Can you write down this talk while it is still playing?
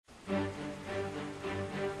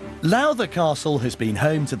Lowther Castle has been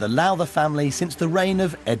home to the Lowther family since the reign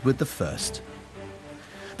of Edward I.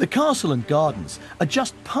 The castle and gardens are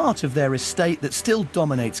just part of their estate that still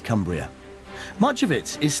dominates Cumbria. Much of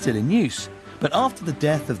it is still in use, but after the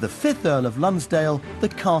death of the 5th Earl of Lonsdale, the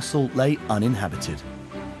castle lay uninhabited.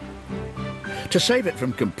 To save it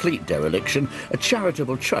from complete dereliction, a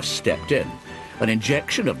charitable trust stepped in. An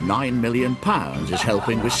injection of £9 million is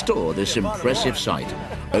helping restore this impressive site,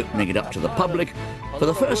 opening it up to the public for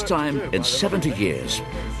the first time in 70 years.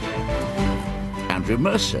 Andrew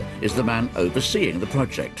Mercer is the man overseeing the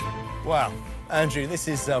project. Wow, Andrew, this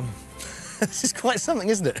is this is quite something,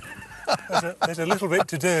 isn't it? There's a little bit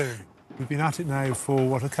to do. We've been at it now for,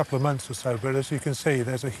 what, a couple of months or so, but as you can see,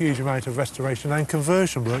 there's a huge amount of restoration and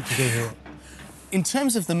conversion work to do here. In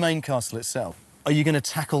terms of the main castle itself, are you going to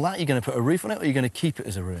tackle that? Are you going to put a roof on it, or are you going to keep it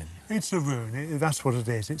as a ruin? It's a ruin. That's what it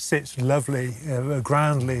is. It sits lovely,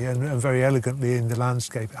 grandly and very elegantly in the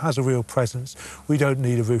landscape. It has a real presence. We don't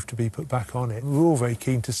need a roof to be put back on it. We're all very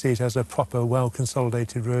keen to see it as a proper,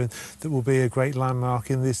 well-consolidated ruin that will be a great landmark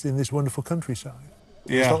in this wonderful countryside.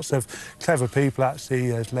 Yeah. There's lots of clever people, actually.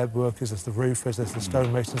 There's lead workers, there's the roofers, there's the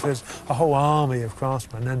stonemasons, there's a whole army of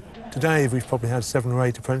craftsmen. And today we've probably had 7 or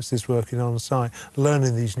 8 apprentices working on site,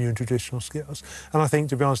 learning these new and traditional skills. And I think,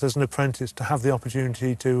 to be honest, as an apprentice, to have the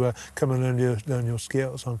opportunity to come and learn your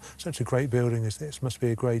skills on such a great building as this must be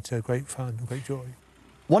a great fun and great joy.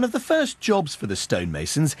 One of the first jobs for the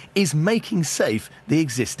stonemasons is making safe the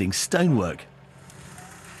existing stonework.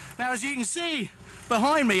 Now, as you can see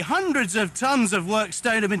behind me, hundreds of tons of work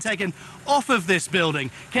stone have been taken off of this building,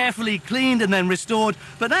 carefully cleaned and then restored.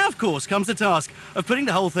 But now, of course, comes the task of putting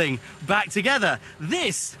the whole thing back together.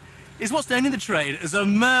 This is what's known in the trade as a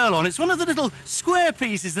merlon. It's one of the little square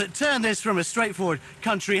pieces that turn this from a straightforward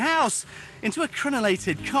country house into a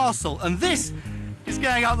crenellated castle. And this is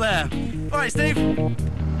going up there. All right, Steve.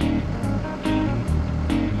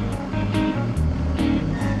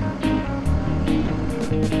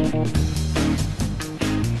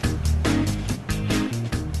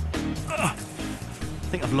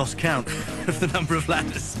 I think I've lost count of the number of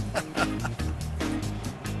ladders.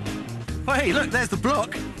 Oh, hey, look, there's the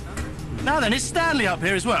block. Now then, is Stanley up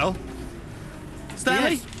here as well?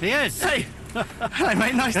 Stanley? He is. Hey. Hello,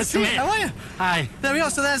 mate, nice to see you. How are you? Hi. There we are,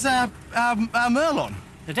 so there's our merlon.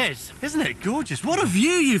 It is. Isn't it gorgeous? What a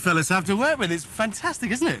view you fellas have to work with. It's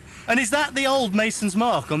fantastic, isn't it? And is that the old mason's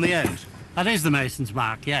mark on the end? That is the mason's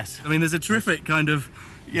mark, yes. I mean, there's a terrific kind of,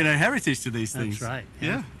 you know, heritage to these things. That's right.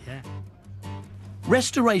 Yeah. Yeah.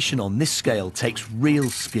 Restoration on this scale takes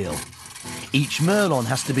real skill. Each merlon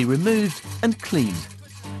has to be removed and cleaned.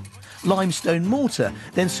 Limestone mortar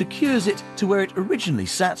then secures it to where it originally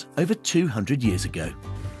sat over 200 years ago.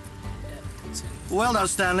 Well done,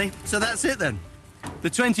 Stanley. So that's it then?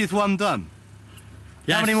 The 20th one done?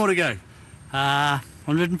 Yes. How many more to go?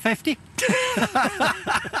 150.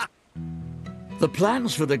 The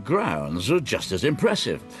plans for the grounds are just as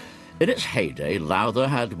impressive. In its heyday, Lowther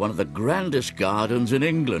had one of the grandest gardens in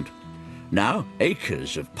England. Now,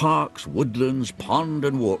 acres of parks, woodlands, pond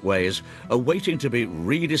and walkways are waiting to be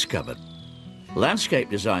rediscovered. Landscape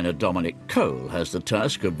designer Dominic Cole has the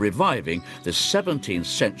task of reviving this 17th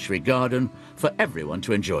century garden for everyone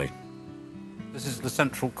to enjoy. This is the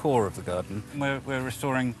central core of the garden. We're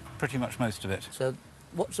restoring pretty much most of it. So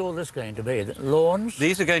what's all this going to be? Lawns?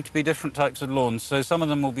 These are going to be different types of lawns. So some of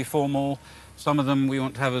them will be formal, some of them we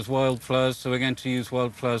want to have as wildflowers, so we're going to use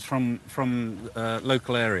wildflowers from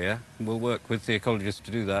local area. We'll work with the ecologists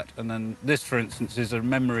to do that. And then this, for instance, is a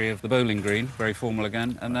memory of the bowling green, very formal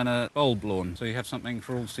again, and then a bulb lawn, so you have something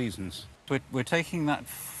for all seasons. We're taking that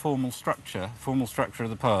formal structure of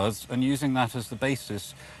the paths, and using that as the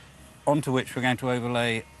basis onto which we're going to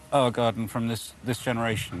overlay our garden from this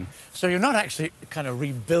generation. So you're not actually kind of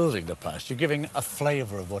rebuilding the past, you're giving a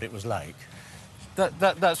flavour of what it was like.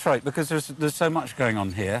 That's right, because there's so much going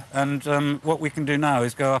on here, and what we can do now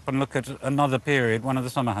is go up and look at another period, one of the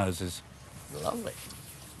summer houses. Lovely.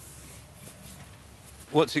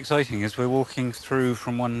 What's exciting is we're walking through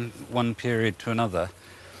from one period to another,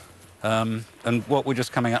 and what we're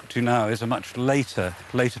just coming up to now is a much later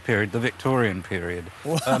period, the Victorian period.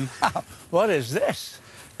 Wow. What is this?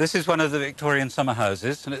 This is one of the Victorian summer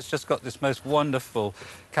houses, and it's just got this most wonderful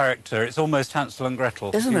character. It's almost Hansel and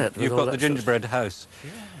Gretel. Isn't it? You've got the gingerbread house. Yeah.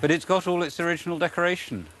 But it's got all its original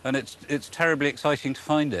decoration, and it's terribly exciting to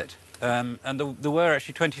find it. And there were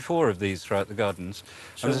actually 24 of these throughout the gardens,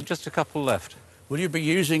 and there's just a couple left. Will you be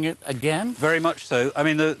using it again? Very much so. I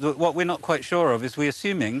mean, what we're not quite sure of is we're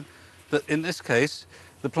assuming that, in this case,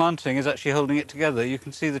 the planting is actually holding it together. You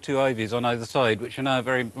can see the 2 ivies on either side, which are now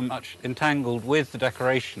very much entangled with the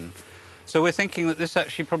decoration. So we're thinking that this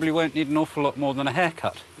actually probably won't need an awful lot more than a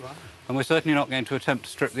haircut. Right. And we're certainly not going to attempt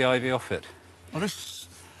to strip the ivy off it. Well, this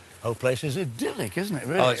whole place is idyllic, isn't it,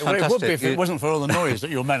 really? Oh, it's Well, it would be fantastic. if it wasn't for all the noise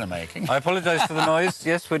that your men are making. I apologise for the noise.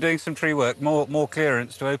 Yes, we're doing some tree work, more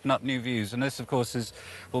clearance to open up new views. And this, of course,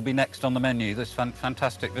 will be next on the menu, this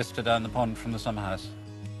fantastic vista down the pond from the summer house.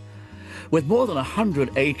 With more than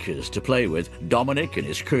 100 acres to play with, Dominic and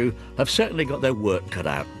his crew have certainly got their work cut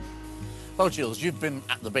out. Well, Jules, you've been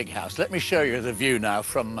at the big house. Let me show you the view now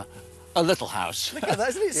from a little house. Look at that,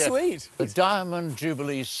 isn't it sweet? The Diamond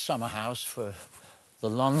Jubilee summer house for the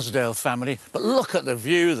Lonsdale family. But look at the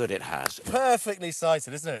view that it has. Perfectly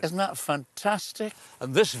sited, isn't it? Isn't that fantastic?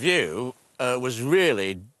 And this view was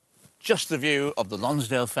really just the view of the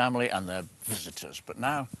Lonsdale family and their visitors. But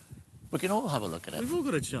now we can all have a look at it. We've all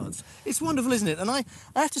got a chance. It's wonderful, isn't it? And I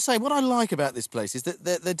have to say, what I like about this place is that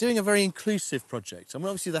they're doing a very inclusive project. I mean,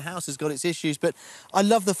 obviously the house has got its issues, but I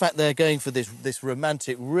love the fact they're going for this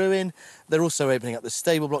romantic ruin. They're also opening up the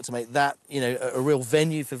stable block to make that, you know, a real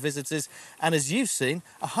venue for visitors. And as you've seen,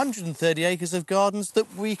 130 acres of gardens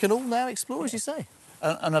that we can all now explore, as you say.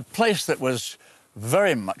 And a place that was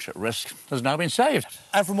very much at risk has now been saved.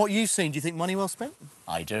 And from what you've seen, do you think money well spent?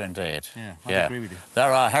 I do indeed. Yeah, I agree with you.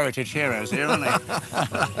 There are heritage heroes here, aren't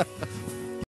they?